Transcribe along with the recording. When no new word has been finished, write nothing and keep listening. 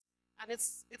and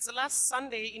it's the last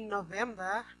Sunday in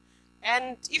November.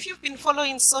 And if you've been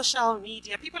following social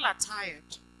media, people are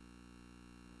tired.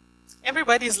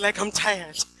 Everybody's like, I'm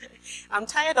tired. I'm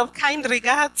tired of kind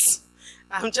regards.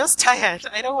 I'm just tired.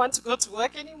 I don't want to go to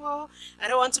work anymore. I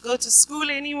don't want to go to school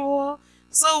anymore.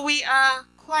 So we are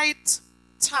quite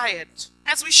tired,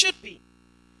 as we should be.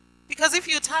 Because if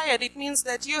you're tired, it means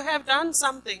that you have done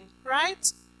something,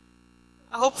 right?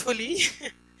 Hopefully.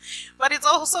 But it's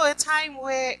also a time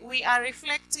where we are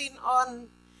reflecting on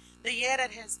the year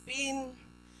that has been,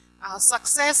 our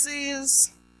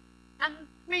successes, and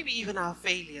maybe even our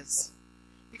failures.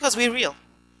 Because we're real.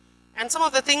 And some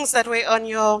of the things that were on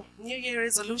your New Year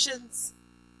resolutions,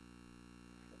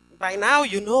 by now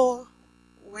you know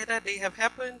whether they have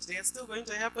happened, they are still going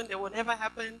to happen, they will never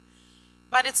happen.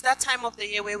 But it's that time of the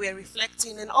year where we're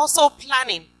reflecting and also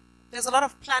planning. There's a lot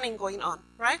of planning going on,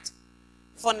 right?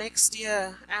 For next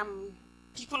year,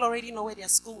 people already know where their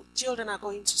children are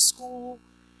going to school.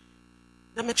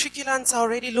 The matriculants are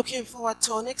already looking forward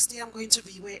to, next year I'm going to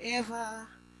be wherever.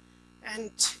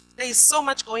 And there is so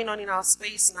much going on in our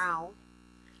space now.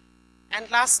 And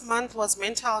last month was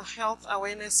Mental Health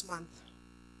Awareness Month,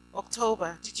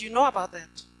 October. Did you know about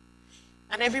that?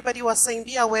 And everybody was saying,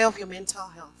 be aware of your mental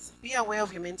health. Be aware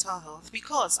of your mental health.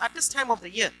 Because at this time of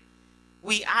the year,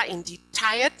 we are indeed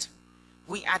tired,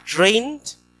 we are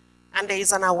drained, and there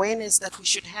is an awareness that we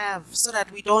should have so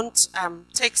that we don't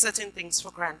take certain things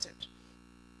for granted.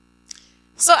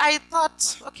 So I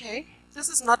thought, okay, this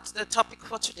is not the topic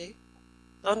for today.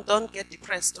 Don't get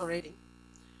depressed already.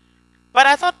 But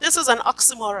I thought this is an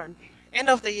oxymoron. End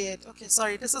of the year. Okay,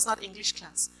 sorry, this is not English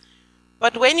class.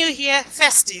 But when you hear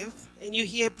festive and you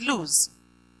hear blues,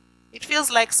 it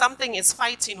feels like something is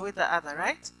fighting with the other,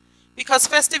 right? Because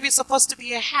festive is supposed to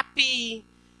be a happy,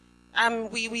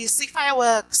 we see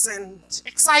fireworks and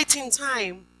exciting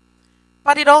time.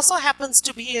 But it also happens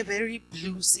to be a very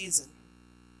blue season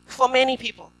for many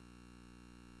people.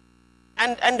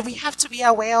 And we have to be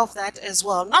aware of that as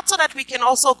well. Not so that we can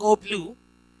also go blue,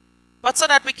 but so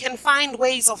that we can find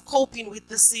ways of coping with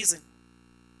this season.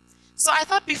 So I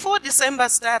thought before December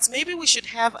starts, maybe we should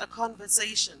have a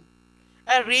conversation,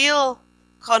 a real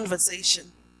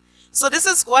conversation. So this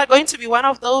is going to be one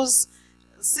of those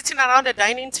sitting around a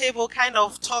dining table kind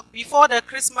of talk before the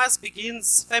Christmas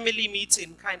begins, family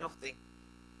meeting kind of thing.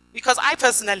 Because I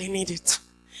personally need it.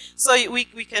 So we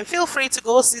can feel free to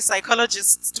go see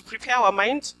psychologists to prepare our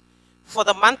mind for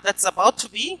the month that's about to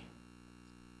be.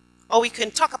 Or we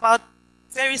can talk about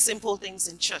very simple things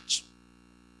in church.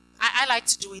 I like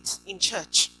to do it in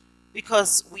church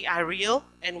because we are real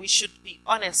and we should be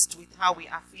honest with how we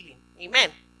are feeling. Amen.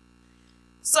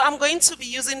 So I'm going to be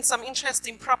using some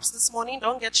interesting props this morning.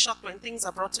 Don't get shocked when things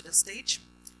are brought to the stage.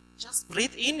 Just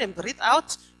breathe in and breathe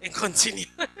out and continue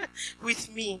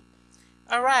with me.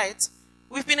 All right.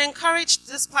 We've been encouraged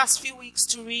this past few weeks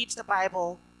to read the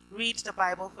Bible. Read the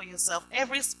Bible for yourself.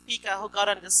 Every speaker who got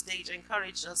on the stage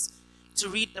encouraged us to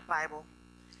read the Bible.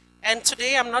 And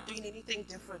today I'm not doing anything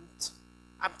different.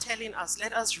 I'm telling us,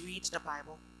 let us read the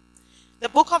Bible. The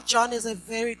book of John is a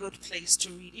very good place to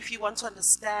read if you want to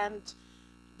understand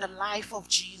the life of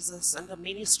Jesus and the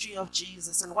ministry of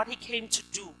Jesus and what he came to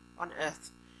do on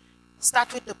earth.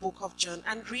 Start with the book of John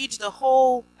and read the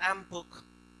whole book.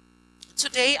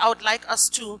 Today, I would like us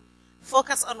to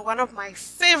focus on one of my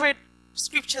favorite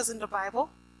scriptures in the Bible.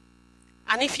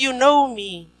 And if you know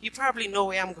me, you probably know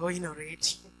where I'm going already.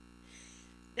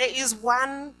 There is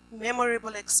one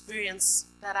memorable experience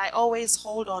that I always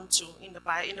hold on to in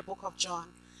the book of John.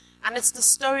 And it's the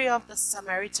story of the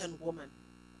Samaritan woman.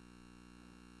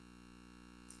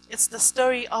 It's the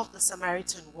story of the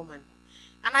Samaritan woman.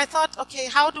 And I thought, okay,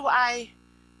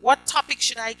 what topic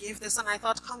should I give this? And I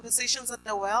thought conversations at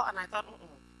the well. And I thought,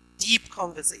 deep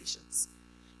conversations.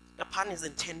 The pun is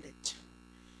intended.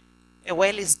 A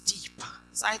well is deep.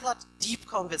 So I thought deep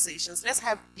conversations. Let's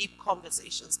have deep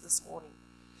conversations this morning.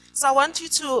 So I want you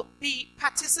to be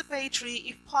participatory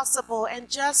if possible and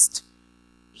just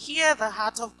hear the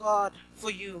heart of God for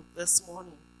you this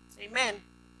morning. Amen.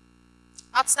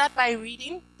 I'll start by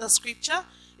reading the scripture.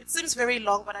 It seems very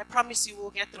long, but I promise you we'll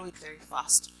get through it very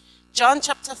fast. John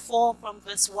chapter 4 from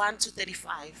verse 1 to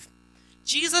 35.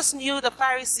 Jesus knew the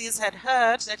Pharisees had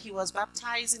heard that he was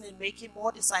baptizing and making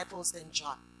more disciples than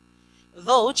John.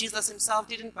 Though Jesus himself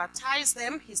didn't baptize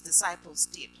them, his disciples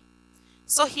did.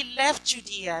 So he left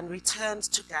Judea and returned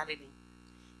to Galilee.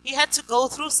 He had to go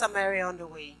through Samaria on the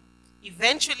way.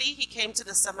 Eventually, he came to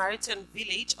the Samaritan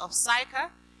village of Sychar,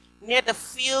 near the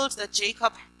field that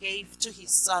Jacob gave to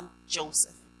his son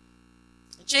Joseph.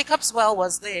 Jacob's well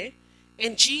was there,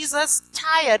 and Jesus,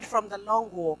 tired from the long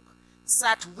walk,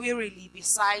 sat wearily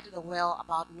beside the well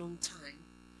about noontime.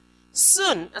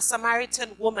 Soon a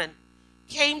Samaritan woman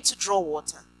came to draw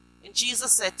water, and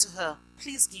Jesus said to her,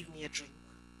 "Please give me a drink."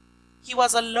 He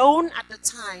was alone at the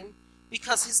time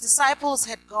because his disciples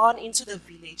had gone into the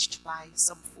village to buy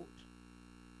some food.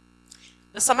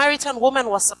 The Samaritan woman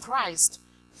was surprised,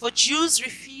 for Jews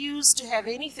refused to have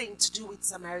anything to do with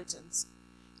Samaritans.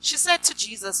 She said to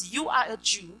Jesus, "You are a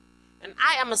Jew, and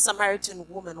I am a Samaritan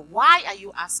woman. Why are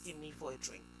you asking me for a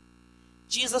drink?"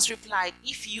 Jesus replied,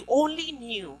 "If you only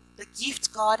knew the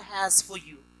gift God has for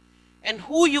you and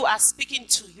who you are speaking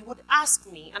to, you would ask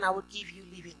me, and I would give you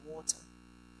living water."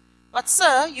 "But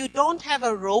sir, you don't have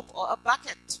a rope or a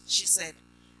bucket," she said,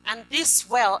 "and this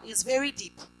well is very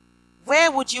deep.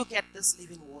 Where would you get this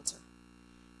living water?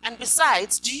 And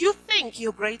besides, do you think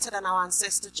you're greater than our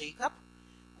ancestor Jacob,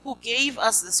 who gave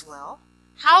us this well?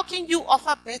 How can you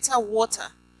offer better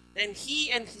water than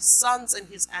he and his sons and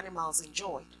his animals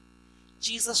enjoyed?"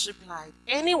 Jesus replied,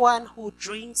 "Anyone who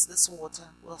drinks this water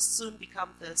will soon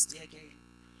become thirsty again.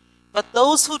 But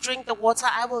those who drink the water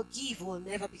I will give will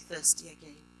never be thirsty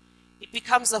again. It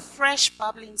becomes a fresh,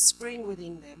 bubbling spring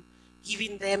within them,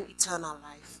 giving them eternal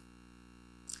life."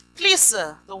 "Please,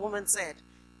 sir," the woman said,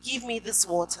 "give me this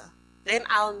water. Then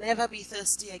I'll never be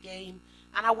thirsty again,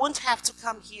 and I won't have to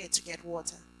come here to get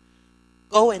water."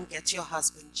 "Go and get your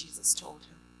husband," Jesus told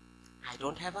her. "I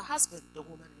don't have a husband," the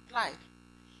woman replied.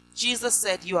 Jesus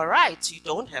said, "You are right, you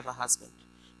don't have a husband,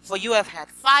 for you have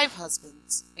had 5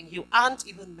 husbands, and you aren't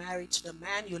even married to the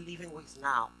man you're living with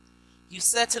now. You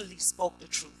certainly spoke the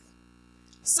truth."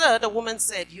 "Sir," the woman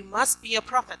said, "you must be a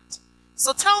prophet.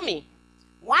 So tell me,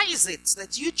 why is it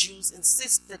that you Jews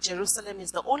insist that Jerusalem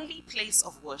is the only place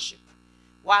of worship,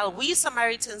 while we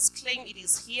Samaritans claim it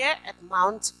is here at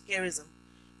Mount Gerizim,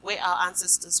 where our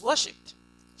ancestors worshipped?"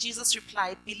 Jesus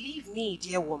replied, "Believe me,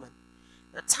 dear woman,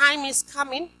 the time is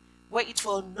coming where it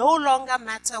will no longer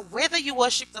matter whether you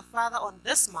worship the Father on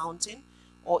this mountain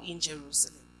or in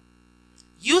Jerusalem.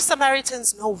 You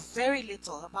Samaritans know very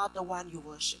little about the one you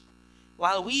worship,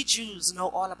 while we Jews know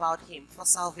all about him, for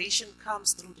salvation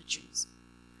comes through the Jews.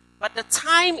 But the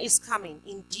time is coming,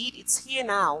 indeed it's here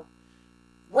now,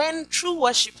 when true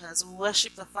worshippers will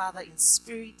worship the Father in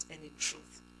spirit and in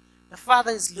truth. The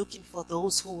Father is looking for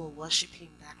those who will worship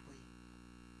him that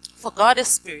way. For God is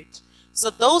spirit, so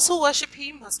those who worship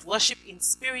him must worship in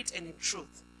spirit and in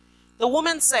truth." The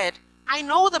woman said, "I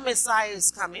know the Messiah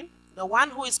is coming, the one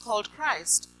who is called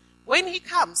Christ. When he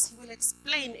comes, he will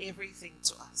explain everything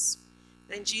to us."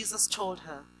 Then Jesus told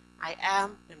her, "I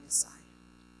am the Messiah."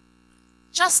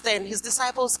 Just then his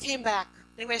disciples came back.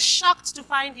 They were shocked to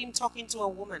find him talking to a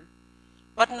woman,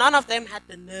 but none of them had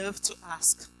the nerve to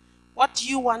ask, "What do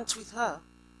you want with her?"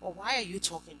 or "Why are you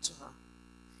talking to her?"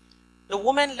 The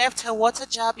woman left her water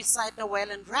jar beside the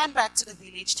well and ran back to the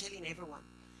village, telling everyone,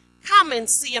 "Come and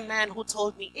see a man who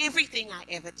told me everything I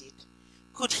ever did.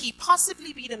 Could he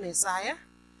possibly be the Messiah?"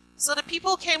 So the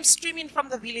people came streaming from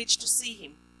the village to see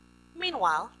him.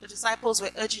 Meanwhile, the disciples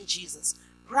were urging Jesus,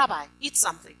 "Rabbi, eat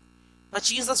something." But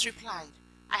Jesus replied,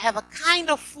 "I have a kind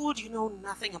of food you know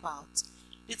nothing about."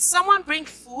 "Did someone bring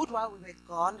food while we were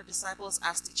gone?" the disciples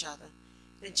asked each other.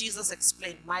 Then Jesus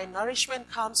explained, "My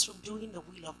nourishment comes from doing the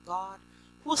will of God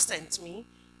who sent me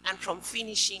and from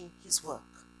finishing his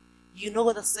work. You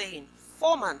know the saying,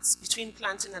 4 months between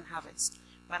planting and harvest.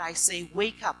 But I say,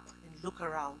 wake up and look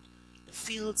around. The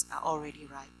fields are already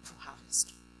ripe for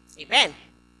harvest." Amen.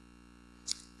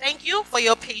 Thank you for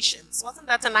your patience. Wasn't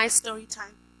that a nice story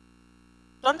time?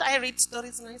 Don't I read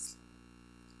stories nicely?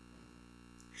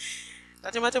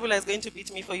 Tatimatebula is going to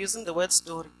beat me for using the word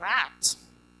story, but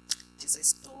it is a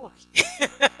story.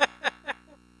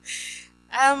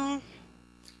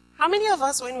 How many of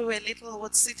us, when we were little,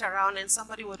 would sit around and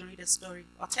somebody would read a story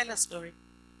or tell a story?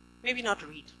 Maybe not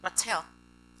read, but tell.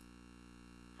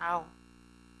 How?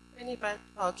 Anybody?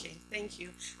 Okay, thank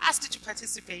you. Asked you to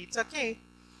participate, okay.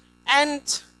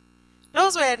 And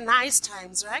those were nice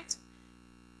times, right?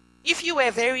 If it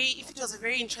was a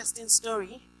very interesting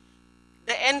story,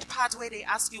 the end part where they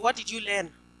ask you, "What did you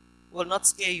learn?" will not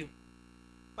scare you.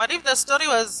 But if the story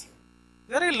was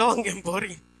very long and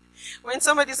boring, when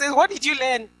somebody says, "What did you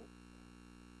learn?"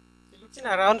 you're looking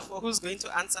around for who's going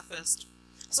to answer first.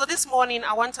 So this morning,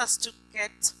 I want us to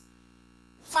get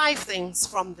 5 things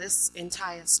from this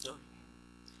entire story.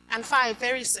 And 5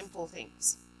 very simple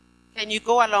things. Can you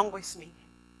go along with me?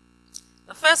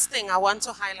 The first thing I want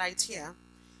to highlight here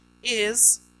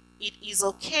is it is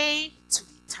okay to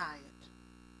be tired.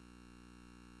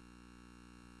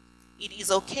 It is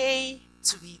okay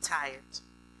to be tired.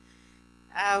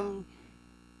 Okay,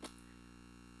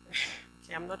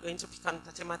 I'm not going to pick on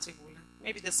Tatemategula.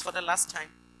 maybe this is for the last time.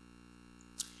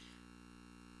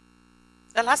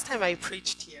 The last time I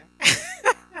preached here,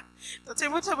 Dr.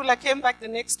 Mutabula came back the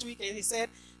next week and he said,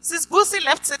 Sis Busi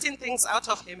left certain things out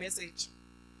of her message.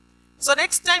 So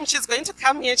next time she's going to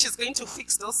come here, she's going to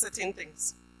fix those certain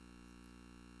things.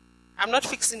 I'm not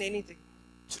fixing anything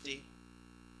today.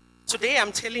 Today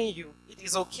I'm telling you, it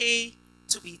is okay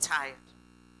to be tired.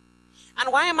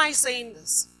 And why am I saying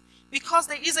this? Because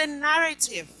there is a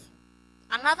narrative,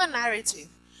 another narrative,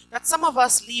 that some of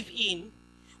us live in,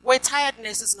 where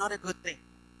tiredness is not a good thing.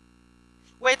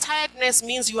 Where tiredness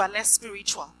means you are less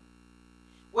spiritual.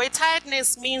 Where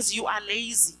tiredness means you are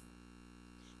lazy.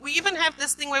 We even have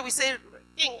this thing where we say,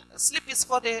 sleep is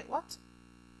for the what?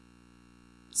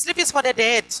 Sleep is for the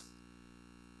dead.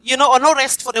 Or no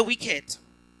rest for the wicked.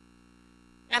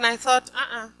 And I thought,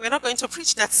 we're not going to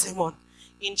preach that sermon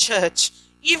in church.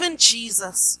 Even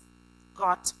Jesus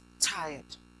got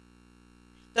tired.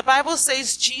 The Bible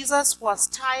says Jesus was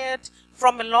tired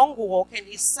from a long walk and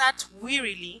he sat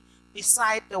wearily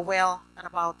beside the well at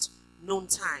about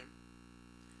noontime.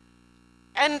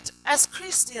 And as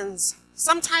Christians,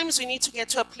 sometimes we need to get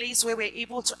to a place where we're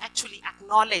able to actually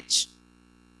acknowledge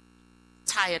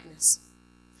tiredness.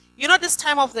 This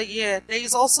time of the year, there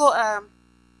is also a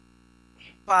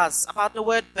buzz about the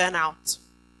word burnout.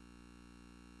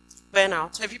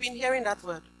 Burnout. Have you been hearing that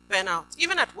word? Burnout.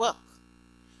 Even at work.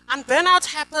 And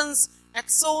burnout happens at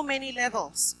so many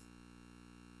levels.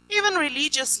 Even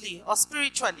religiously or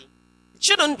spiritually. It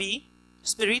shouldn't be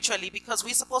spiritually because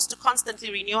we're supposed to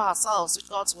constantly renew ourselves with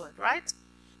God's word, right?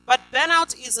 But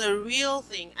burnout is a real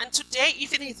thing. And today,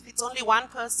 even if it's only one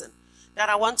person that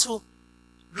I want to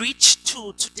reach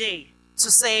to today to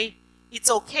say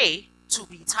it's okay to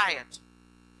be tired.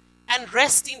 And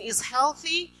resting is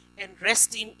healthy and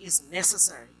resting is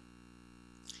necessary.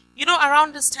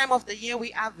 Around this time of the year,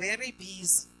 we are very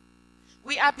busy.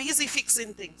 We are busy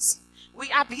fixing things.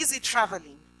 We are busy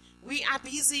traveling. We are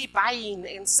busy buying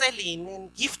and selling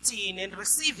and gifting and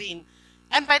receiving.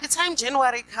 And by the time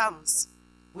January comes,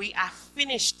 we are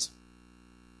finished.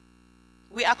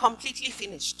 We are completely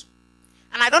finished.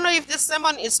 And I don't know if this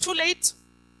sermon is too late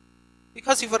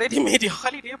because you've already made your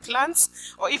holiday plans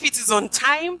or if it is on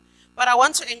time. But I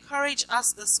want to encourage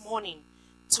us this morning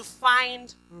to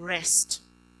find rest.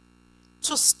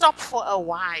 To stop for a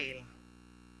while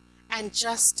and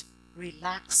just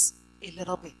relax a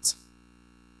little bit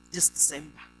this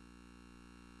December.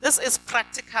 This is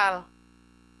practical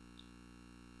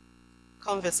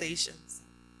conversations.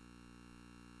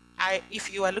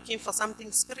 If you are looking for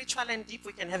something spiritual and deep,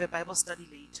 we can have a Bible study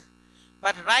later.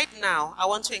 But right now, I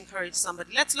want to encourage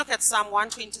somebody. Let's look at Psalm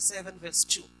 127 verse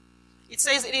 2. It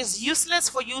says, it is useless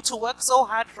for you to work so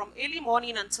hard from early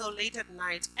morning until late at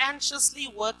night, anxiously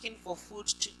working for food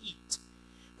to eat.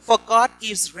 For God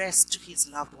gives rest to his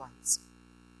loved ones.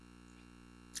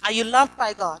 Are you loved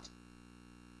by God?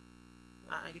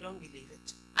 You don't believe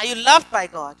it. Are you loved by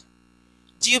God?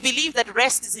 Do you believe that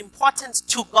rest is important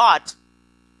to God?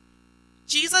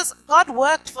 God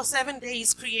worked for 7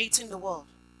 days creating the world.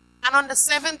 And on the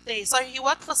seventh day, he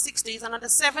worked for 6 days, and on the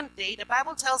seventh day, the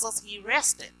Bible tells us he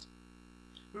rested.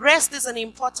 Rest is an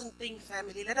important thing,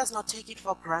 family. Let us not take it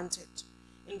for granted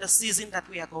in the season that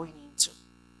we are going into.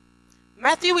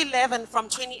 Matthew 11 from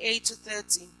 28 to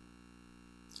 30.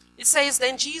 It says,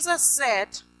 then Jesus said,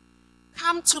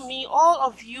 come to me, all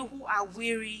of you who are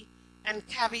weary and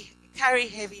carry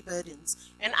heavy burdens,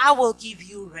 and I will give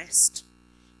you rest.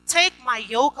 Take my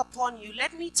yoke upon you.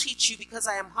 Let me teach you, because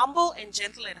I am humble and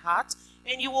gentle at heart,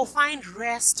 and you will find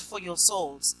rest for your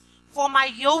souls. For my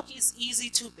yoke is easy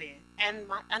to bear, and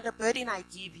the burden I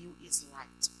give you is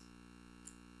light.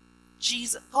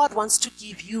 God wants to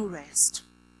give you rest.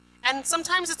 And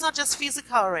sometimes it's not just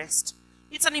physical rest.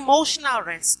 It's an emotional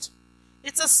rest.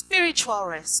 It's a spiritual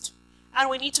rest. And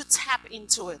we need to tap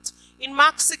into it. In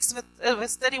Mark 6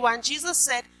 verse 31, Jesus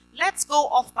said, let's go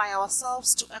off by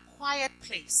ourselves to a quiet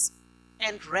place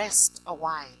and rest a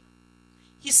while.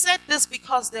 He said this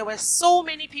because there were so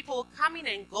many people coming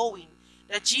and going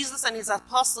that Jesus and his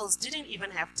apostles didn't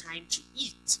even have time to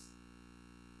eat.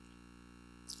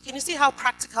 Can you see how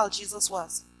practical Jesus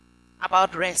was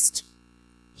about rest?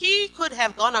 He could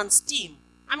have gone on steam.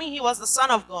 He was the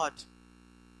Son of God.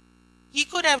 He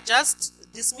could have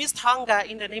just dismissed hunger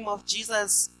in the name of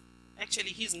Jesus.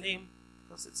 Actually, his name,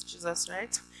 because it's Jesus,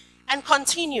 right? And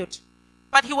continued.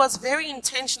 But he was very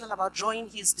intentional about drawing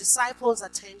his disciples'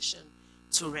 attention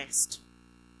to rest.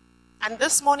 And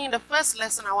this morning, the first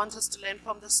lesson I want us to learn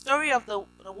from the story of the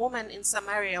woman in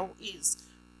Samaria is,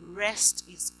 rest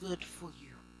is good for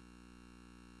you.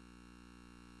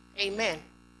 Amen.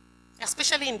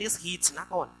 Especially in this heat.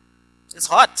 It's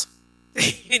hot.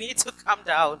 You need to calm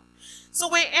down. So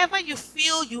wherever you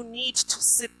feel you need to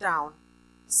sit down,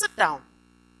 sit down.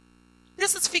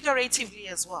 This is figuratively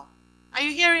as well. Are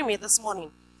you hearing me this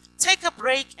morning? Take a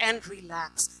break and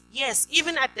relax. Yes,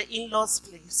 even at the in-laws'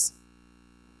 place.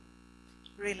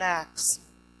 Relax.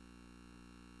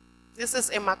 This is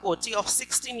a makoti of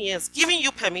 16 years giving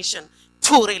you permission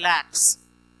to relax.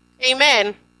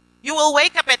 Amen. You will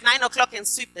wake up at 9 o'clock and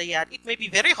sweep the yard. It may be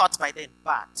very hot by then,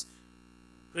 but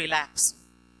relax.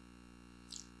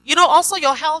 You know, also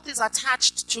your health is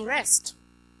attached to rest.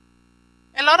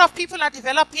 A lot of people are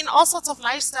developing all sorts of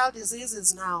lifestyle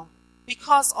diseases now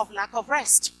because of lack of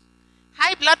rest.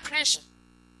 High blood pressure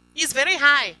is very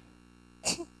high.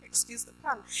 Excuse the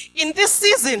pun. In this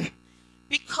season,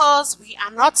 because we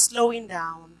are not slowing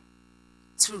down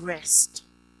to rest.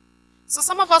 So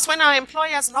some of us, when our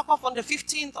employers knock off on the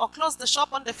 15th or close the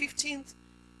shop on the 15th,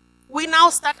 we now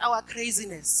start our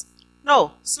craziness.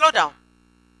 No, slow down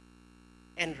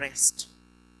and rest.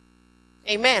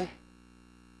 Amen.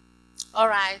 All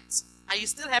right. Are you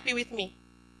still happy with me?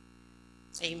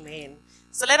 Amen.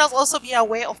 So let us also be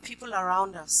aware of people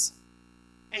around us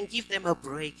and give them a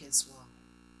break as well.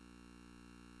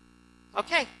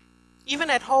 Okay. Even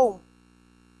at home,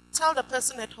 tell the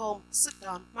person at home, sit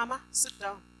down. Mama, sit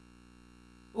down.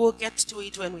 We'll get to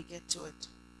it when we get to it.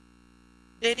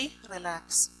 Daddy,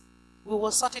 relax. We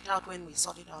will sort it out when we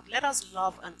sort it out. Let us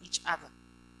love on each other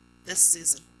this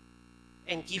season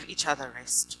and give each other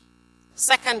rest.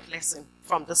 Second lesson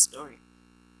from the story.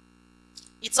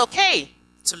 It's okay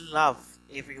to love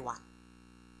everyone.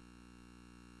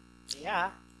 Yeah,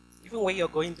 even where you're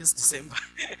going this December.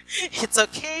 It's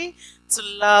okay to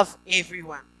love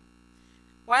everyone.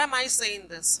 Why am I saying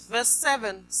this? Verse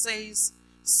 7 says,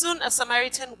 soon a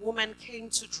Samaritan woman came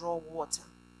to draw water.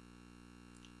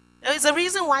 There is a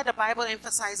reason why the Bible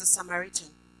emphasizes Samaritan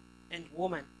and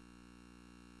woman.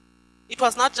 It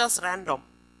was not just random.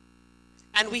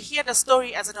 And we hear the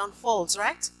story as it unfolds,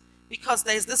 right? Because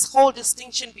there is this whole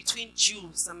distinction between Jew,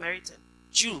 Samaritan,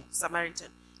 Jew, Samaritan,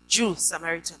 Jew,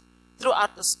 Samaritan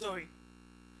throughout the story.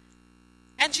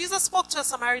 And Jesus spoke to a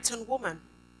Samaritan woman.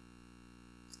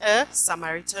 A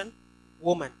Samaritan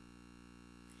woman.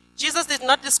 Jesus did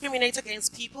not discriminate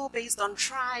against people based on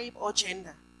tribe or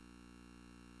gender.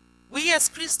 We as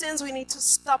Christians, we need to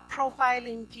stop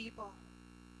profiling people.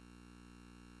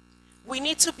 We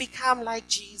need to become like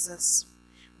Jesus,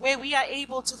 where we are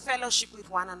able to fellowship with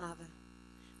one another,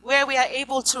 where we are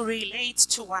able to relate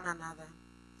to one another.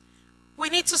 We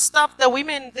need to stop the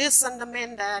women this and the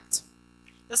men that,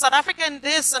 the South African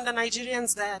this and the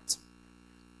Nigerians that,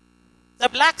 the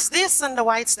blacks this and the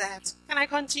whites that. Can I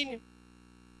continue?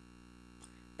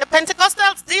 The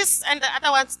Pentecostals this and the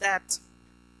other ones that.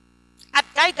 At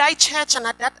Guy church and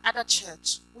at that other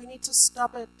church. We need to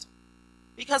stop it.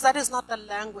 Because that is not the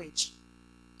language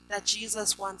that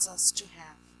Jesus wants us to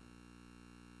have.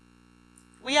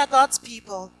 We are God's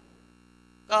people.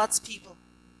 God's people.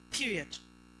 Period.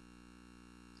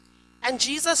 And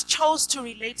Jesus chose to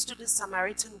relate to this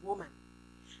Samaritan woman.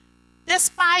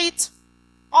 Despite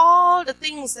all the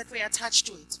things that were attached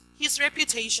to it. His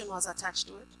reputation was attached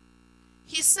to it.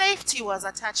 His safety was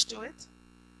attached to it.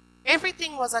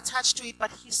 Everything was attached to it,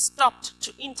 but he stopped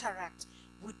to interact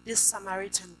with this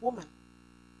Samaritan woman.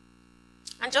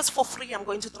 And just for free, I'm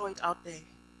going to throw it out there.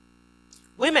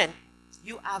 Women,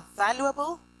 you are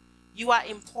valuable, you are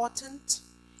important,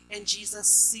 and Jesus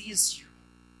sees you.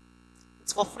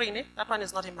 It's for free, né? That one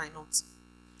is not in my notes.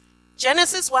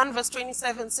 Genesis 1 verse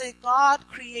 27 says, God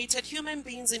created human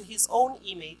beings in his own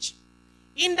image.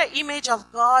 In the image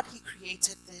of God, he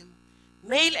created them.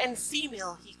 Male and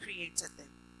female, he created them.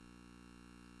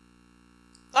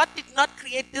 God did not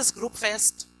create this group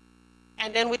first,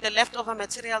 and then with the leftover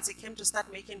materials, he came to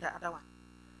start making the other one.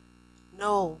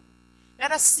 No.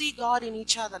 Let us see God in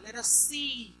each other. Let us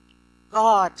see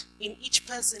God in each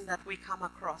person that we come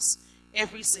across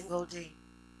every single day.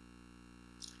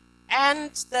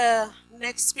 And the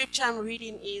next scripture I'm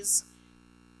reading is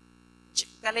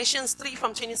Galatians 3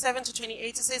 from 27 to 28.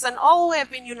 It says, and all who have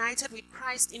been united with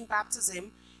Christ in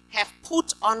baptism have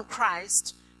put on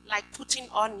Christ like putting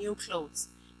on new clothes.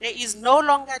 There is no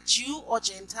longer Jew or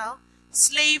Gentile,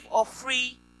 slave or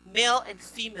free, male and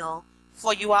female,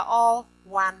 for you are all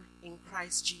one in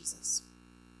Christ Jesus.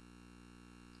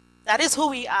 That is who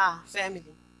we are,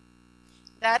 family.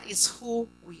 That is who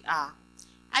we are.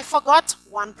 I forgot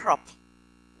one prop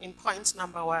in point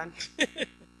number 1.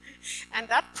 And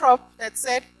that prop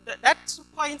that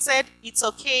point said, it's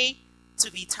okay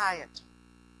to be tired.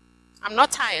 I'm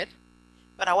not tired,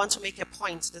 but I want to make a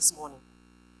point this morning.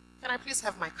 Can I please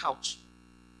have my couch?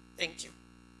 Thank you.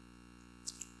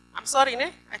 I'm sorry,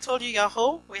 ne? I told you you're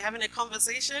home, we're having a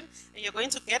conversation, and you're going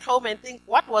to get home and think,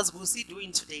 what was Busi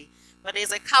doing today? But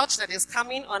there's a couch that is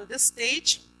coming on this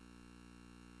stage,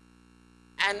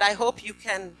 and I hope you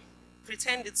can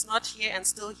pretend it's not here and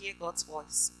still hear God's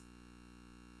voice.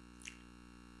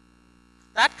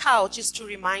 That couch is to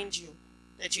remind you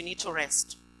that you need to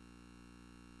rest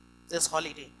this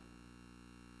holiday.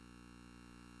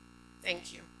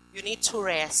 Thank you. You need to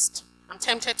rest. I'm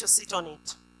tempted to sit on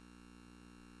it.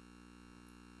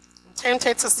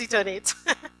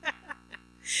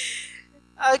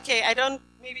 Okay,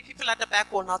 maybe people at the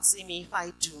back will not see me if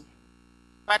I do.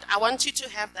 But I want you to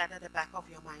have that at the back of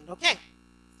your mind, okay?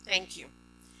 Thank you.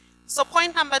 So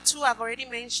point number 2, I've already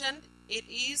mentioned, it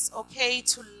is okay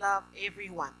to love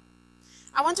everyone.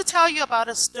 I want to tell you about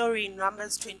a story in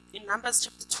Numbers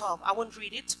chapter 12. I won't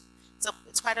read it.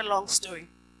 It's quite a long story.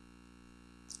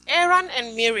 Aaron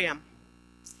and Miriam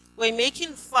were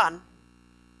making fun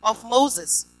of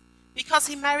Moses because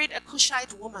he married a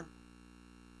Cushite woman.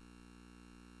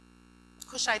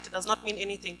 Cushite does not mean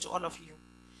anything to all of you.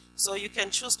 So you can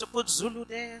choose to put Zulu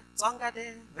there, Tsonga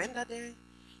there, Venda there,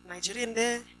 Nigerian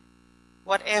there,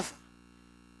 whatever.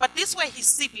 But these were his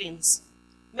siblings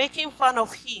making fun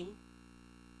of him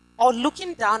or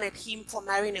looking down at him for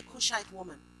marrying a Cushite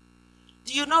woman.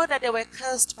 Do you know that they were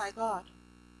cursed by God?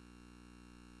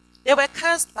 They were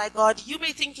cursed by God. You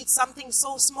may think it's something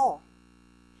so small,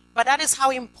 but that is how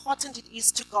important it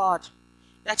is to God,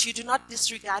 that you do not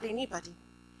disregard anybody,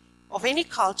 of any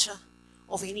culture,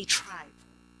 of any tribe.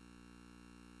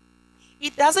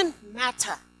 It doesn't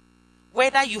matter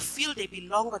whether you feel they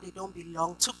belong or they don't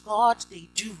belong. To God, they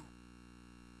do.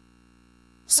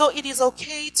 So it is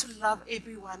okay to love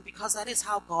everyone because that is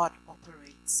how God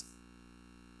operates.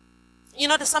 You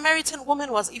know, the Samaritan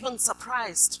woman was even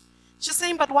surprised. She's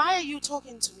saying, but why are you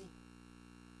talking to me?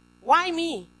 Why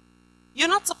me? You're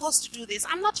not supposed to do this.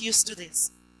 I'm not used to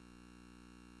this.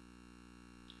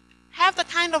 Have the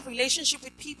kind of relationship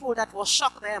with people that will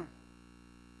shock them.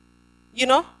 You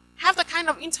know, have the kind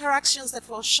of interactions that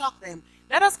will shock them.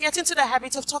 Let us get into the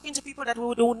habit of talking to people that we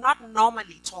would not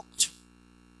normally talk to.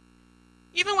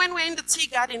 Even when we're in the tea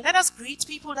garden, let us greet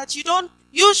people that you don't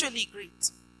usually greet.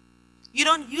 You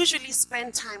don't usually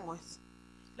spend time with.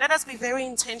 Let us be very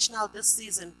intentional this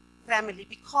season, family,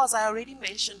 because I already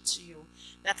mentioned to you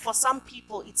that for some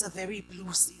people it's a very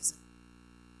blue season.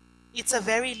 It's a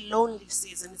very lonely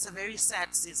season. It's a very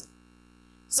sad season.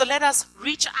 So let us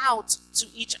reach out to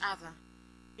each other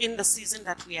in the season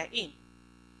that we are in.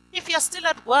 If you're still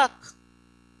at work,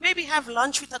 maybe have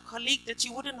lunch with a colleague that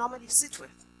you wouldn't normally sit with.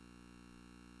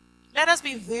 Let us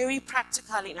be very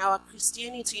practical in our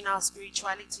Christianity, in our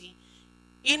spirituality,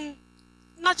 in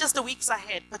not just the weeks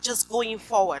ahead, but just going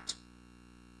forward.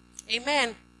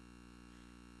 Amen.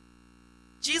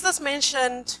 Jesus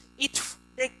mentioned it.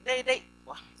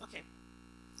 Okay.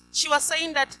 She was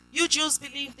saying that you Jews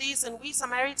believe this and we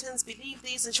Samaritans believe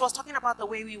this, and she was talking about the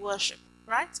way we worship,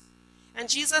 right? And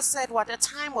Jesus said, what a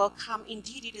time will come,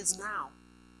 indeed it is now,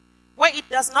 where it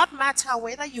does not matter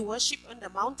whether you worship in the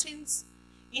mountains,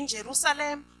 in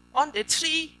Jerusalem, on the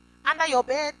tree, under your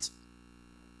bed,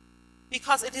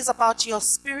 because it is about your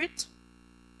spirit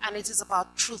and it is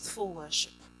about truthful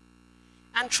worship.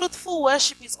 And truthful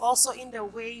worship is also in the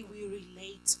way we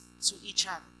relate to each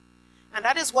other. And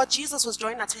that is what Jesus was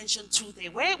drawing attention to there.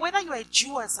 Whether you're a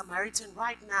Jew or a Samaritan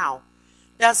right now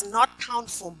does not count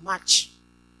for much,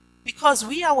 because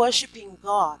we are worshiping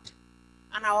God,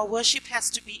 and our worship has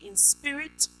to be in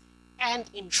spirit and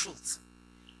in truth.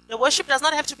 The worship does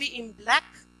not have to be in black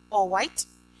or white.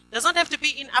 Does not have to be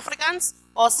in Afrikaans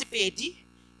or Sepedi.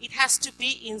 It has to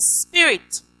be in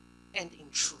spirit and in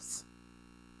truth.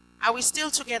 Are we still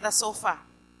together so far?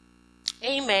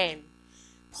 Amen.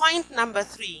 Point number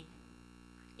 3.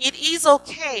 It is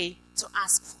okay to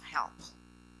ask for help.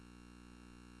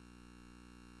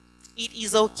 It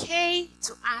is okay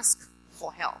to ask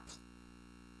for help.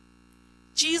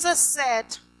 Jesus said,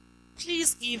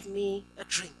 please give me a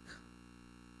drink.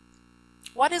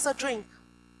 What is a drink?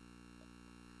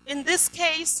 In this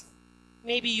case,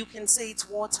 maybe you can say it's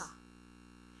water.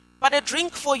 But a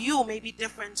drink for you may be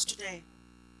different today.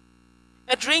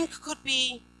 A drink could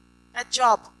be a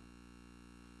job.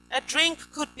 A drink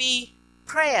could be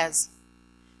prayers.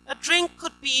 A drink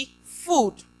could be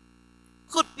food.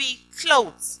 Could be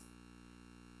clothes.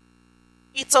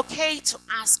 It's okay to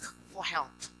ask for help.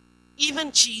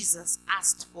 Even Jesus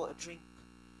asked for a drink.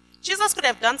 Jesus could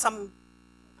have done some,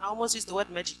 I almost used the word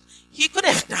magic. He could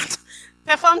have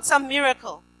performed some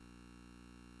miracle.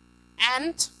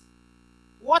 And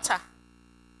water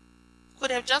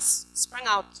could have just sprung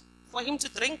out for him to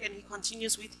drink, and he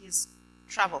continues with his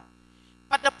travel.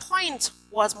 But the point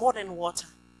was more than water.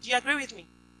 Do you agree with me?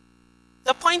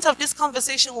 The point of this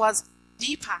conversation was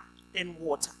deeper than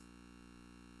water.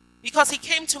 Because he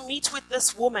came to meet with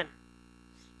this woman.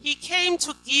 He came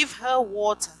to give her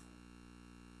water.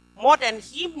 More than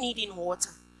him needing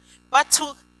water. But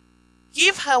to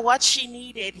give her what she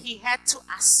needed, he had to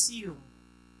assume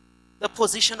the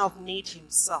position of need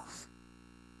himself.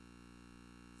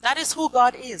 That is who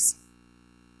God is.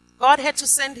 God had to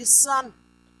send his son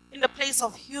in the place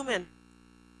of human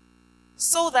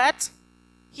so that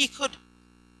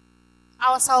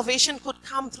our salvation could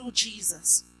come through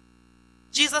Jesus.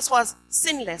 Jesus was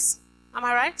sinless. Am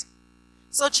I right?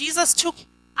 So Jesus took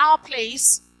our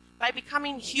place by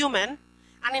becoming human.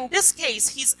 And in this case,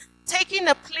 he's taking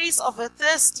the place of a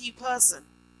thirsty person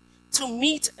to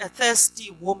meet a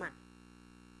thirsty woman.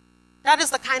 That is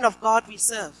the kind of God we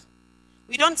serve.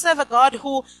 We don't serve a God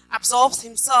who absolves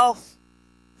himself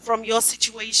from your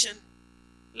situation.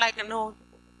 Like, no,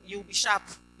 you'll be sharp,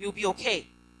 you'll be okay.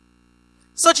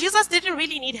 So Jesus didn't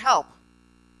really need help.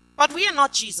 But we are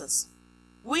not Jesus.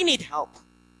 We need help.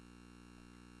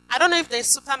 I don't know if there's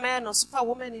Superman or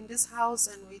Superwoman in this house,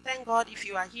 and we thank God if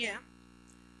you are here.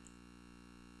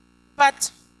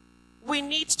 But we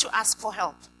need to ask for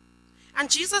help. And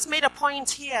Jesus made a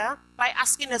point here by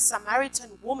asking a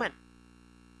Samaritan woman,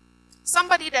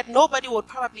 somebody that nobody would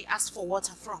probably ask for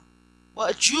water from. Well,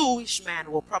 a Jewish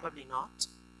man will probably not.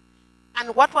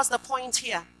 And what was the point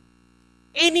here?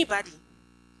 Anybody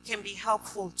can be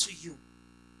helpful to you.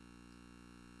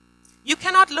 You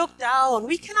cannot look down.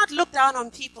 We cannot look down on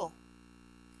people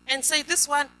and say, this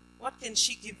one, what can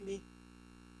she give me?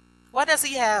 What does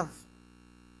he have?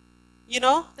 You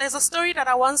know, there's a story that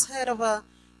I once heard of a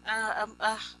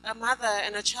mother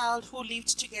and a child who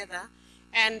lived together,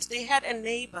 and they had a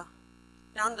neighbor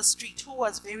down the street who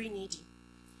was very needy.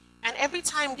 And every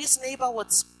time this neighbor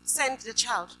would send the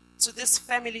child to this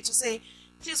family to say,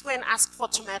 please go and ask for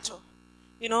tomato.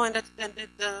 You know, and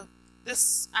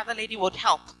this other lady would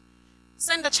help.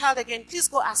 Send the child again, please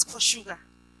go ask for sugar.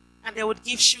 And they would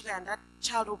give sugar, and that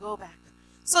child would go back.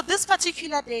 So this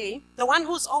particular day, the one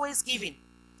who's always giving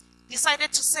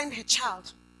decided to send her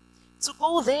child to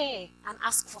go there and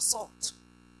ask for salt.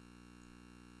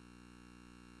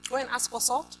 Go and ask for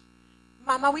salt?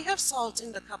 Mama, we have salt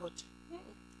in the cupboard.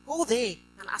 Go there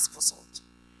and ask for salt.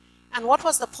 And what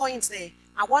was the point there?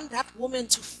 I want that woman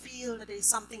to feel that there is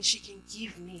something she can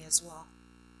give me as well.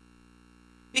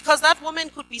 Because that woman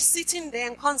could be sitting there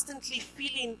and constantly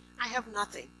feeling, I have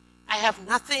nothing. I have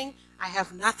nothing. I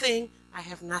have nothing. I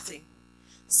have nothing.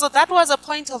 So that was a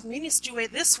point of ministry where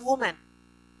this woman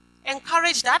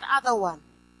encouraged that other one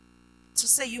to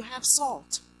say, you have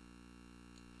salt.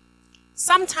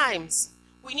 Sometimes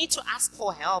we need to ask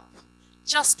for help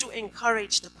just to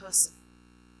encourage the person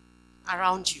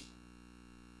around you.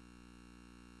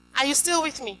 Are you still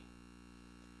with me?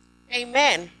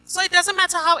 Amen. So it doesn't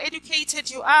matter how educated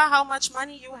you are, how much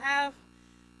money you have,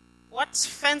 what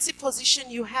fancy position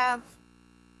you have.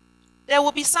 There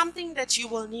will be something that you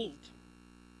will need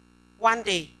one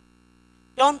day.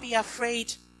 Don't be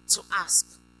afraid to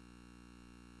ask.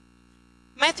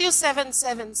 Matthew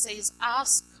 7:7 says,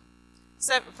 ask.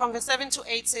 From verse 7 to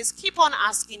 8 says, keep on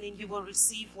asking and you will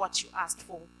receive what you asked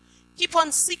for. Keep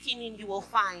on seeking and you will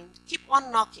find. Keep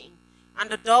on knocking and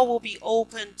the door will be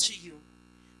open to you.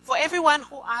 For everyone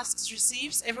who asks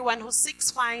receives, everyone who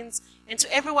seeks finds, and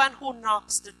to everyone who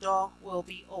knocks the door will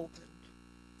be opened.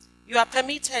 You are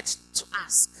permitted to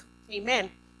ask. Amen.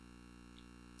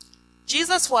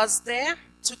 Jesus was there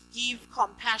to give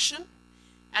compassion,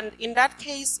 and in that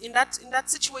case, in that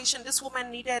situation, this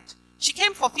woman she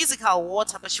came for physical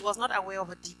water, but she was not aware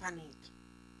of a deeper need.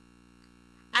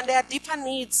 And there are deeper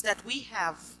needs that we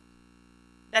have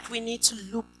that we need to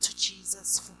look to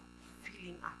Jesus for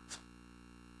filling up.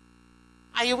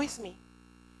 Are you with me?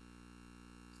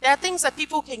 There are things that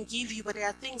people can give you, but there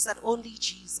are things that only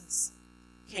Jesus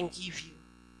can give you.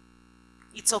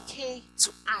 It's okay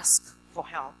to ask for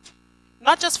help.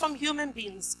 Not just from human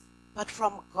beings, but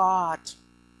from God.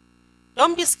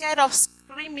 Don't be scared of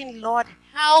screaming, Lord,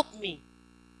 help me.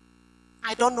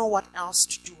 I don't know what else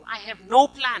to do. I have no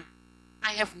plan.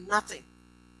 I have nothing.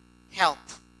 Help.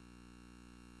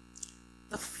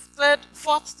 The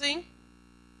fourth thing,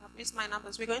 I've missed my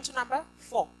numbers. We're going to number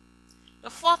 4. The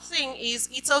fourth thing is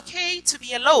it's okay to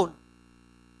be alone.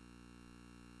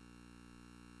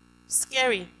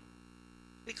 Scary.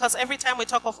 Because every time we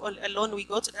talk of alone, we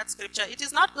go to that scripture. It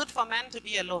is not good for man to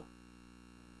be alone.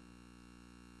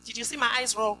 Did you see my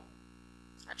eyes roll?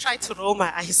 I tried to roll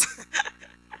my eyes.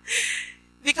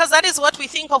 Because that is what we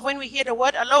think of when we hear the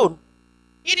word alone.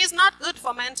 It is not good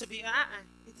for man to be,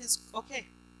 it is okay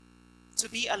to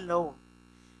be alone.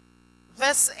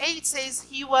 Verse 8 says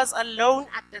he was alone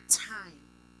at the time.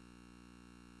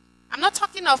 I'm not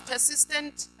talking of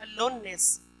persistent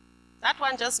aloneness. That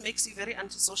one just makes you very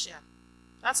antisocial.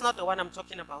 That's not the one I'm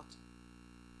talking about.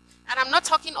 And I'm not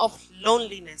talking of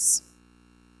loneliness.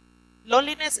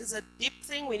 Loneliness is a deep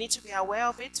thing. We need to be aware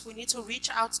of it. We need to reach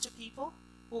out to people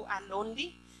who are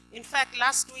lonely. In fact,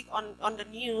 last week on the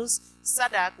news,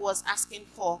 SADAG was asking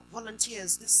for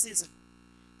volunteers this season.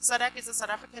 SADAG is a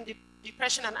South African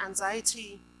Depression and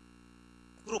Anxiety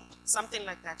group, something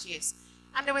like that, yes.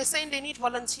 And they were saying they need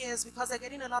volunteers because they're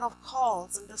getting a lot of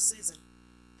calls in this season.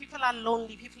 People are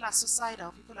lonely, people are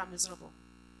suicidal, people are miserable.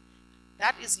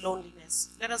 That is loneliness.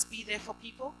 Let us be there for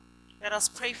people. Let us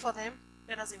pray for them.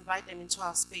 Let us invite them into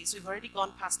our space. We've already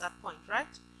gone past that point, right?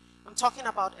 I'm talking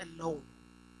about alone.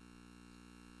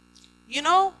 You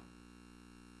know,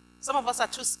 some of us are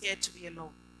too scared to be alone.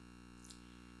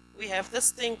 We have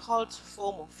this thing called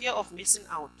FOMO, fear of missing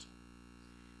out.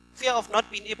 Fear of not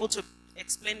being able to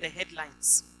explain the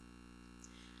headlines.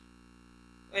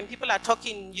 When people are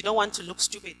talking, you don't want to look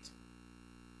stupid.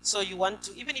 So you want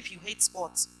to, even if you hate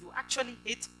sports, you actually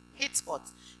hate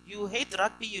sports. You hate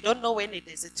rugby, you don't know when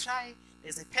there's a try,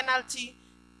 there's a penalty.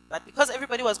 But because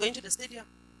everybody was going to the stadium,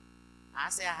 I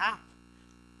say,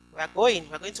 we're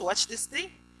going to watch this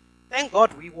thing. Thank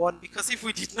God we won, because if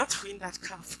we did not win that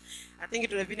cup, I think it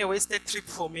would have been a wasted trip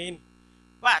for me.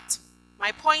 But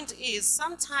my point is,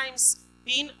 sometimes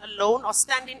being alone or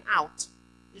standing out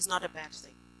is not a bad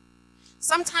thing.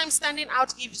 Sometimes standing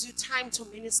out gives you time to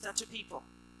minister to people,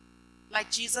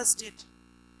 like Jesus did.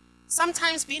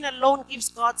 Sometimes being alone gives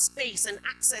God space and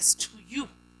access to you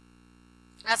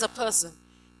as a person.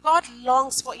 God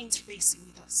longs for intimacy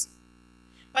with us.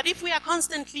 But if we are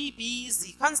constantly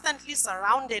busy, constantly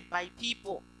surrounded by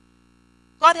people,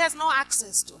 God has no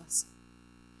access to us.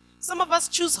 Some of us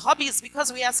choose hobbies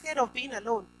because we are scared of being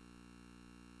alone.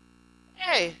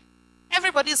 Hey,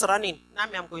 everybody's running. Now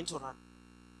I'm going to run.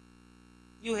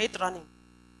 You hate running.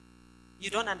 You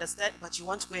don't understand, but you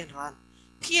want to go and run.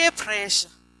 Peer pressure,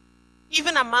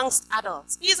 even amongst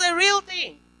adults, is a real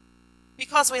thing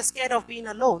because we're scared of being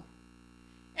alone.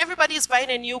 Everybody is buying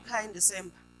a new car in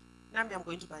December. Now I'm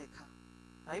going to buy a car.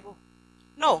 Bible?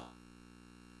 No.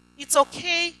 It's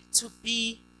okay to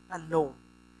be alone.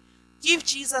 Give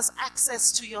Jesus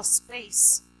access to your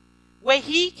space where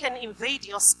he can invade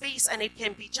your space and it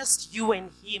can be just you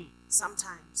and him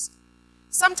sometimes.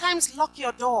 Sometimes lock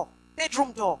your door,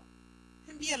 bedroom door,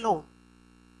 and be alone.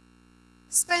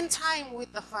 Spend time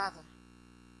with the Father.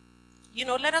 You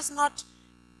know, let us not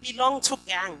belong to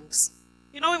gangs.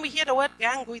 You know, when we hear the word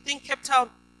gang, we think Cape Town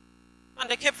and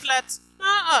the Cape Flats.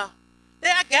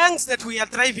 There are gangs that we are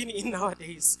driving in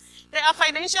nowadays. There are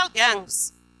financial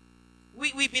gangs.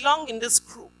 We belong in this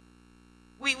crew.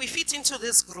 We fit into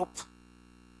this group.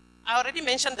 I already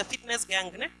mentioned the fitness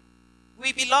gang. Ne?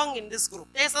 We belong in this group.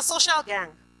 There's a social gang.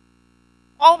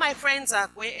 All my friends are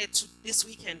going to this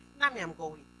weekend. Nami, I'm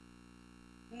going.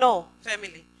 No,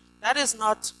 family. That is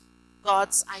not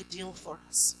God's ideal for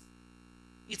us.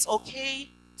 It's okay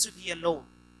to be alone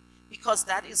because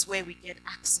that is where we get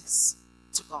access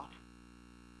to God.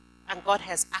 And God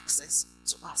has access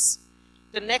to us.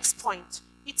 The next point,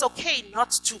 it's okay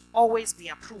not to always be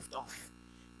approved of.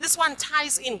 This one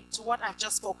ties in to what I've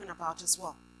just spoken about as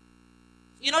well.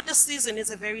 You know, this season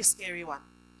is a very scary one.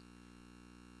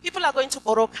 People are going to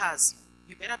borrow cars.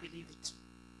 You better believe it.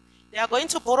 They are going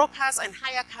to borrow cars and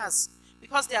hire cars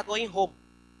because they are going home.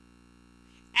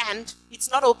 And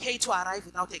it's not okay to arrive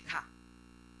without a car.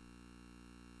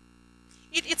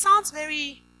 It sounds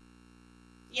very,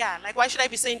 like why should I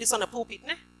be saying this on a pulpit?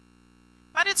 Ne?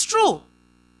 But it's true.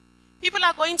 People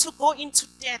are going to go into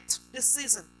debt this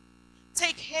season.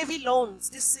 Take heavy loans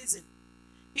this season.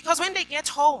 Because when they get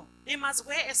home, they must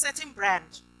wear a certain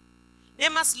brand. They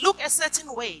must look a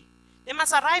certain way. They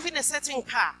must arrive in a certain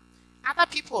car. Other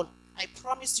people, I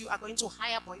promise you, are going to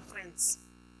hire boyfriends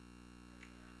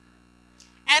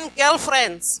and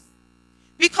girlfriends.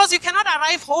 Because you cannot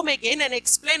arrive home again and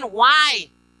explain why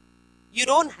you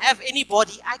don't have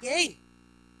anybody again.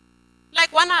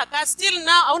 Like Wanaka, still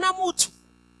now, Auna Mutu.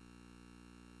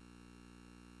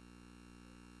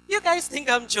 You guys think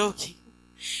I'm joking.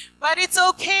 But it's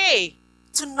okay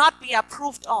to not be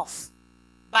approved of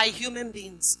by human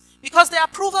beings. Because the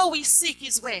approval we seek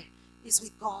is where? Is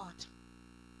with God.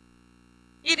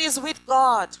 It is with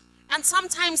God. And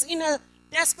sometimes in a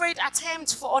desperate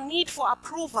attempt for or need for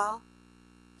approval,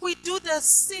 we do the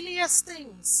silliest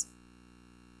things.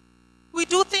 We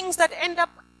do things that end up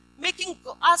making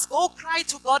us go cry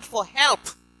to God for help.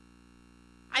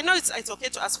 I know it's okay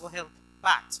to ask for help,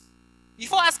 but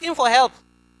before asking for help,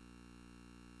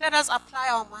 Let us apply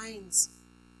our minds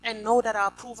and know that our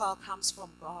approval comes from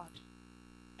God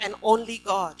and only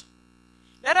God.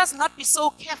 Let us not be so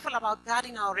careful about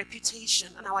guarding our reputation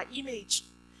and our image.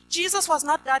 Jesus was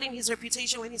not guarding his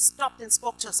reputation when he stopped and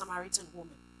spoke to a Samaritan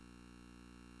woman.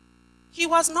 He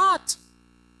was not,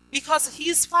 because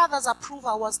his Father's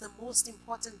approval was the most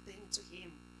important thing to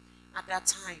him at that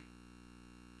time.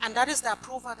 And that is the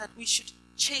approval that we should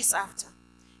chase after.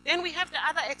 Then we have the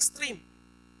other extreme.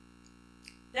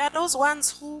 There are those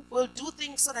ones who will do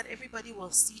things so that everybody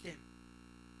will see them.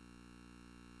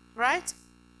 Right?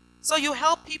 So you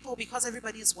help people because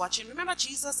everybody is watching. Remember,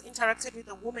 Jesus interacted with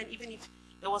the woman even if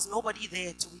there was nobody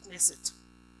there to witness it.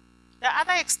 The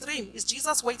other extreme is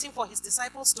Jesus waiting for his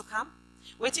disciples to come,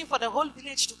 waiting for the whole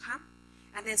village to come,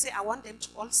 and then say, I want them to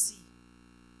all see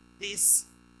this.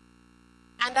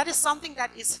 And that is something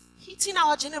that is hitting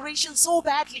our generation so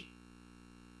badly.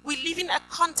 We live in a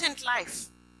content life.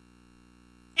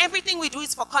 Everything we do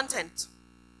is for content.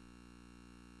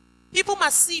 People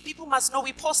must see, people must know.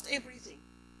 We post everything.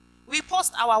 We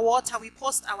post our water, we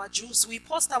post our juice, we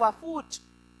post our food,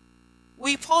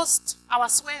 we post our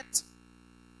sweat.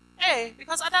 Hey,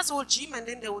 because others will gym and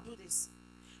then they will do this.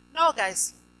 No,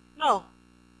 guys. No.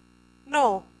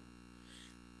 No.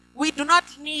 We do not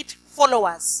need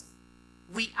followers.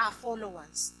 We are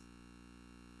followers.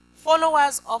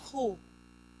 Followers of who?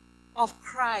 Of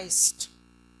Christ.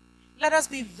 Let us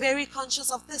be very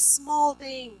conscious of the small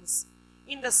things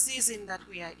in the season that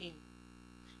we are in.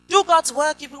 Do God's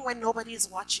work even when nobody is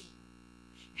watching.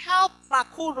 Help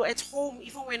Makulu at home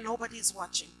even when nobody is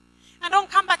watching. And don't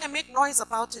come back and make noise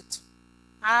about it.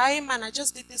 Aye, man, I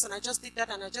just did this and I just did that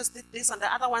and I just did this and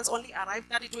the other ones only arrived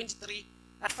 30:23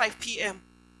 at 5 p.m.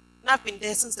 And I've been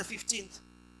there since the 15th.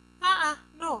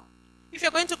 No. If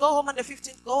you're going to go home on the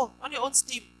 15th, go on your own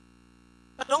steam.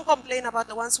 But don't complain about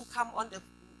the ones who come on the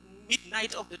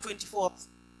midnight of the 24th.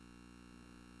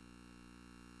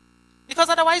 Because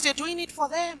otherwise you're doing it for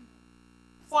them,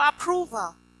 for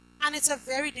approval. And it's a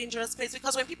very dangerous place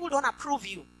because when people don't approve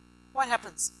you, what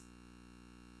happens?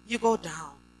 You go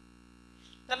down.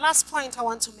 The last point I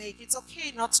want to make, it's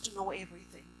okay not to know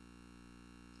everything.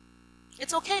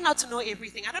 It's okay not to know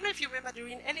everything. I don't know if you remember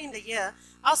early in the year,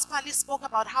 our Spali spoke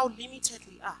about how limited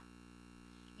we are.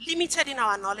 Limited in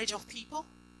our knowledge of people,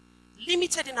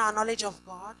 limited in our knowledge of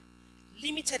God,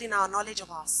 limited in our knowledge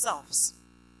of ourselves.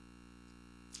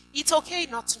 It's okay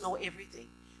not to know everything.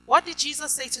 What did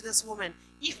Jesus say to this woman?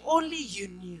 If only you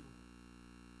knew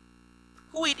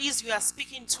who it is you are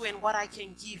speaking to and what I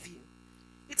can give you.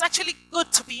 It's actually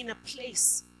good to be in a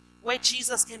place where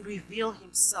Jesus can reveal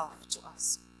himself to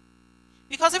us.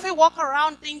 Because if we walk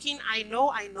around thinking, I know,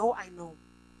 I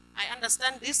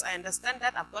understand this, I understand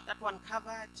that, I've got that one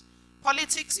covered.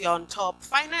 Politics, you're on top.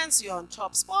 Finance, you're on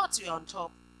top. Sports, you're on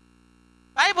top.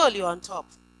 Bible, you're on top.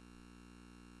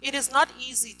 It is not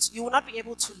easy. You will not be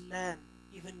able to learn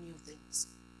even new things.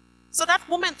 So that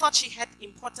woman thought she had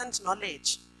important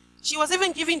knowledge. She was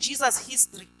even giving Jesus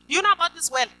history. Do you know about this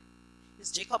well?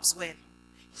 It's Jacob's well.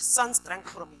 His sons drank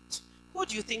from it. Who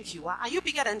do you think you are? Are you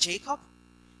bigger than Jacob?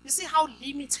 You see how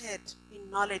limited in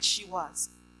knowledge she was.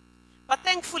 But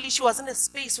thankfully, she was in a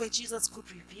space where Jesus could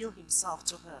reveal himself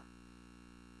to her.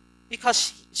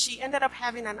 Because she ended up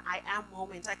having an I am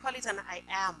moment. I call it an I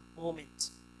am moment.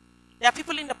 There are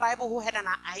people in the Bible who had an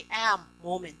I am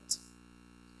moment.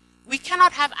 We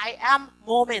cannot have I am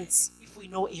moments if we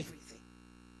know everything.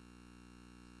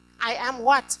 I am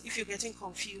what if you're getting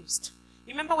confused?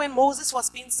 Remember when Moses was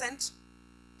being sent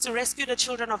to rescue the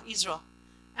children of Israel?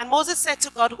 And Moses said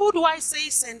to God, who do I say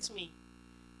sent me?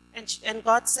 And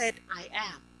God said, I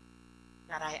am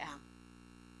that I am.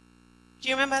 Do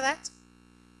you remember that?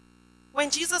 When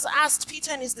Jesus asked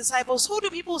Peter and his disciples, who do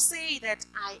people say that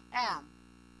I am?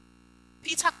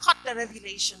 Peter caught the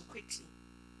revelation quickly.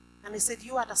 And he said,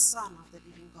 you are the Son of the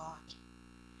living God.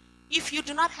 If you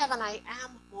do not have an I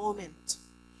am moment,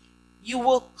 you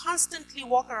will constantly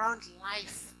walk around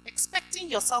life expecting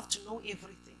yourself to know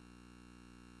everything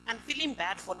and feeling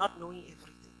bad for not knowing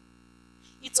everything.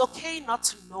 It's okay not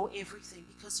to know everything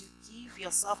because you give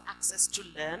yourself access to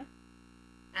learn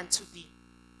and to be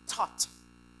taught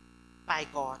by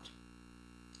God.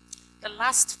 The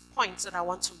last point that I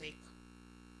want to make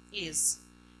is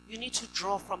you need to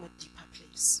draw from a deeper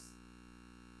place.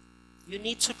 You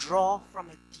need to draw from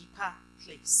a deeper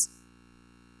place.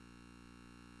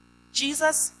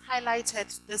 Jesus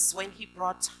highlighted this when he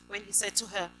said to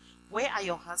her, where are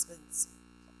your husbands?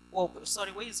 Oh,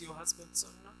 sorry, where is your husband?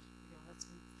 Sorry, not your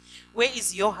husband. Where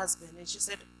is your husband? And she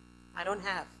said, I don't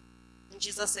have. And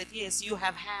Jesus said, yes, you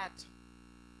have had.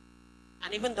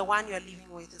 And even the one you're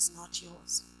living with is not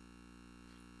yours.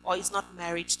 or is not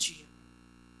married to you.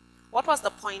 What was the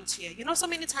point here? You know, so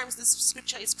many times this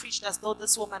scripture is preached as though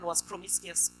this woman was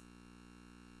promiscuous.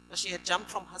 She had jumped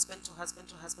from husband to husband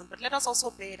to husband. But let us also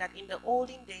bear that in the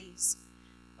olden days,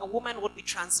 a woman would be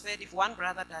transferred. If one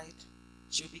brother died,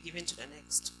 she would be given to the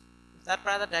next. If that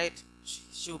brother died,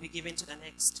 she will be given to the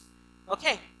next.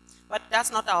 Okay, but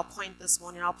that's not our point this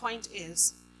morning. Our point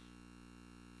is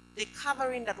the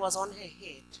covering that was on her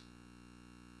head,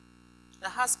 the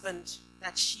husband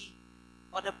that she,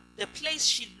 or the place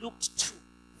she looked to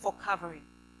for covering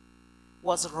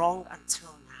was wrong until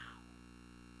now.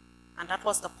 And that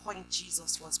was the point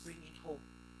Jesus was bringing home.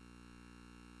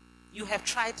 You have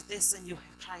tried this and you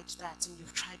have tried that and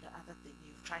you've tried the other thing,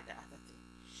 you've tried the other thing.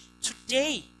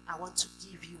 Today, I want to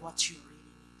give you what you really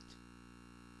need.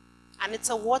 And it's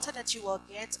a water that you will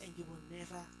get and you will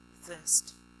never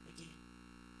thirst again.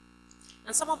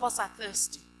 And some of us are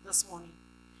thirsty this morning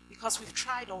because we've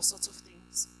tried all sorts of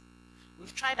things.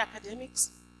 We've tried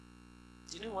academics.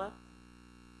 Didn't work.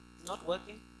 Not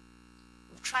working.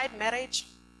 We've tried marriage.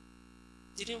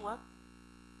 Didn't work.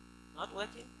 Not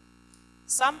working.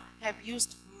 Some have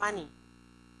used money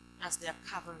as their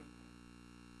covering.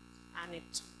 And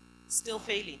it's still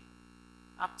failing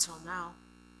up till now.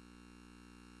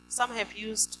 Some have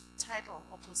used title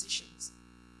or positions.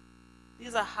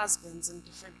 These are husbands in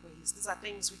different ways. These are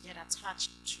things we get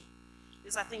attached to.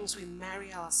 These are things we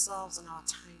marry ourselves and our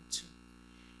time to.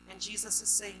 And Jesus is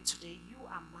saying today, you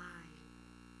are mine.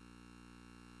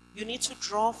 You need to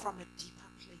draw from a deeper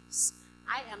place.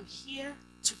 I am here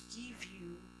to give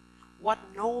you what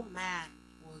no man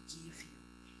will give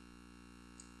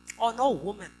you. Or no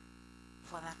woman,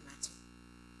 for that matter,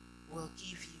 will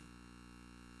give you.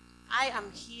 I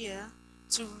am here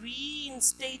to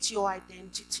reinstate your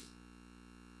identity.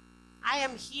 I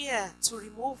am here to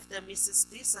remove the Mrs.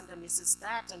 this and the Mrs.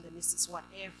 that and the Mrs.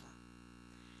 whatever.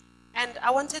 And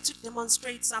I wanted to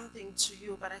demonstrate something to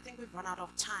you, but I think we've run out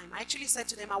of time. I actually said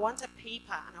to them, I want a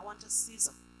paper and I want a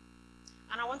scissor.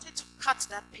 And I wanted to cut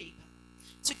that paper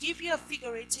to give you a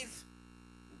figurative,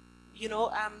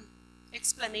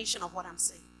 explanation of what I'm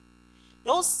saying.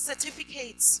 Those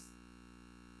certificates,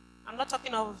 I'm not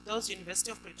talking of those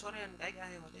University of Pretoria and Gaga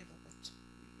or whatever, but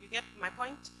you get my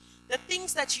point? The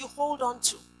things that you hold on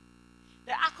to,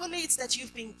 the accolades that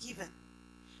you've been given,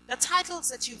 the titles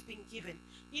that you've been given,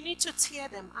 you need to tear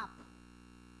them up.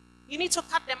 You need to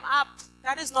cut them up.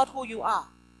 That is not who you are.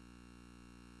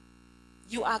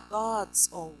 You are God's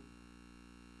own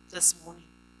this morning.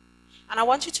 And I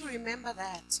want you to remember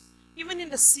that, even in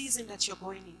the season that you're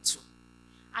going into,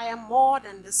 I am more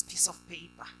than this piece of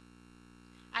paper.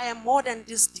 I am more than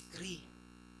this degree.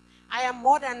 I am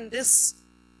more than this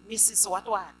Mrs.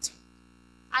 What.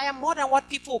 I am more than what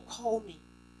people call me.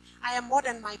 I am more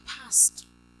than my past.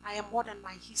 I am more than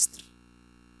my history.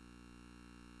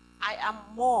 I am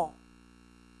more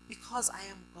because I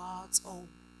am God's own.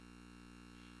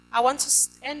 I want to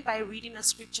end by reading a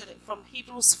scripture from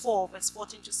Hebrews 4, verse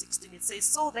 14 to 16. It says,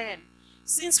 so then,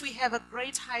 since we have a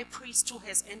great high priest who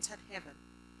has entered heaven,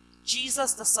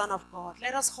 Jesus, the Son of God,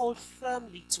 let us hold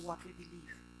firmly to what we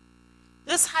believe.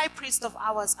 This high priest of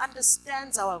ours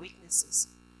understands our weaknesses,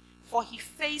 for he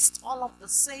faced all of the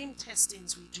same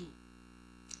testings we do,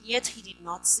 yet he did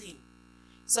not sin.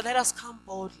 So let us come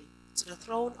boldly to the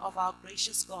throne of our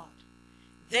gracious God.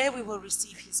 There we will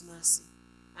receive his mercy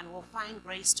and will find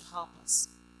grace to help us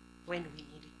when we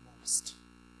need it most.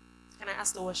 Can I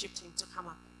ask the worship team to come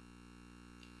up?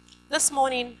 This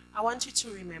morning, I want you to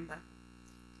remember,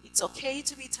 it's okay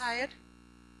to be tired.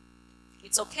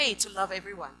 It's okay to love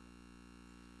everyone.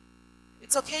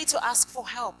 It's okay to ask for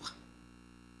help.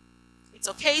 It's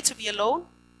okay to be alone.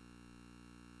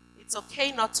 It's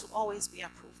okay not to always be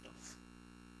approved of.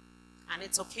 And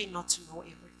it's okay not to know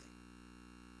everything.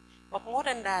 But more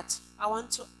than that, I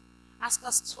want to ask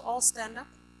us to all stand up.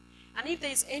 And if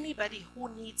there is anybody who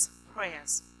needs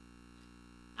prayers,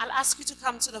 I'll ask you to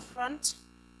come to the front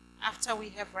after we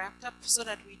have wrapped up so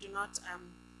that we do not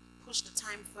push the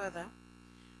time further.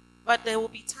 But there will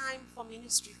be time for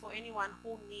ministry for anyone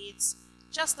who needs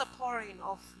just the pouring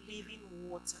of living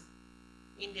water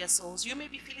in their souls. You may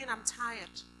be feeling, I'm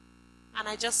tired and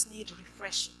I just need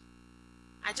refreshing.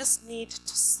 I just need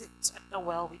to sit at the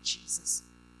well with Jesus.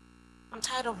 I'm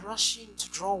tired of rushing to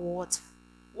draw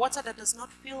water that does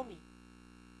not fill me,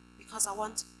 because I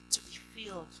want to be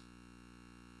filled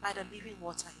by the living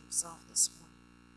water himself this morning.